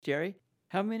Jerry,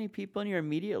 how many people in your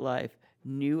immediate life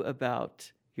knew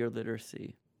about your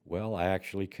literacy? Well, I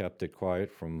actually kept it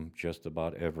quiet from just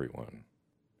about everyone,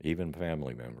 even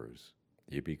family members.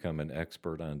 You become an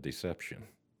expert on deception.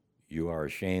 You are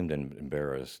ashamed and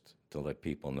embarrassed to let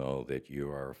people know that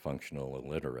you are functional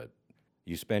illiterate.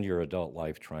 You spend your adult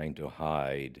life trying to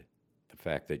hide the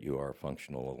fact that you are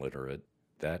functional illiterate.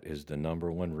 That is the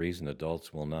number one reason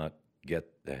adults will not get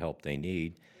the help they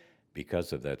need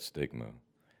because of that stigma,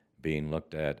 being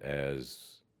looked at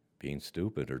as being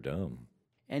stupid or dumb.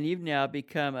 And you've now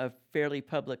become a fairly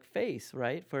public face,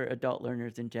 right, for adult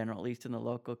learners in general, at least in the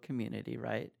local community,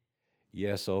 right?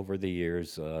 Yes, over the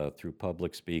years, through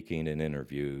public speaking and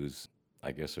interviews,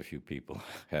 I guess a few people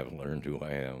have learned who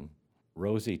I am.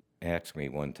 Rosie asked me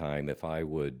one time if I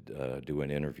would do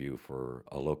an interview for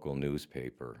a local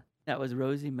newspaper. That was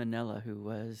Rosie Manella, who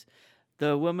was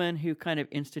the woman who kind of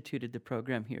instituted the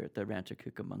program here at the Rancho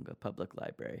Cucamonga Public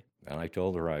Library. And I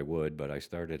told her I would, but I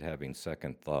started having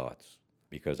second thoughts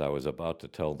because I was about to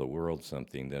tell the world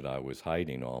something that I was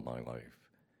hiding all my life.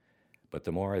 But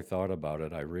the more I thought about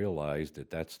it, I realized that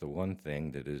that's the one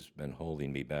thing that has been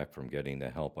holding me back from getting the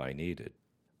help I needed.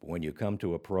 When you come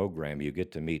to a program, you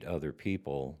get to meet other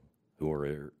people who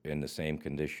are in the same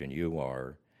condition you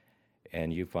are,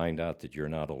 and you find out that you're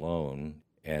not alone.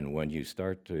 And when you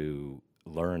start to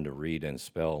learn to read and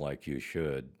spell like you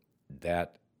should,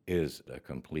 that is a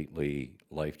completely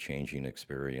life-changing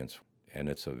experience. And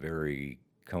it's a very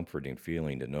comforting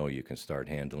feeling to know you can start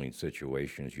handling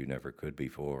situations you never could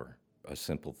before. A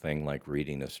simple thing like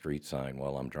reading a street sign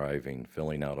while I'm driving,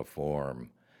 filling out a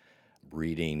form,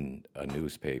 reading a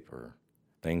newspaper,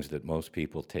 things that most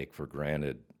people take for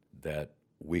granted that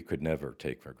we could never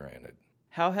take for granted.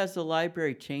 How has the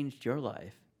library changed your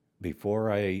life?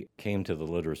 Before I came to the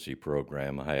literacy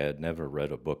program, I had never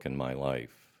read a book in my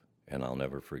life, and I'll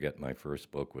never forget my first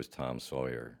book was Tom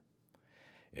Sawyer.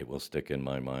 It will stick in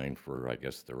my mind for, I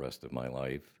guess, the rest of my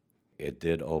life. It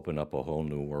did open up a whole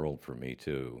new world for me,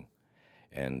 too.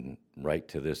 And right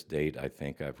to this date, I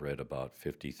think I've read about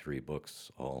 53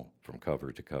 books, all from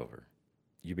cover to cover.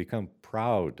 You become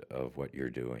proud of what you're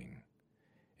doing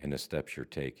and the steps you're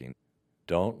taking.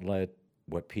 Don't let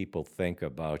what people think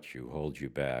about you hold you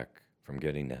back from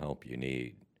getting the help you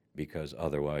need, because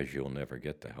otherwise you'll never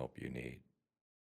get the help you need.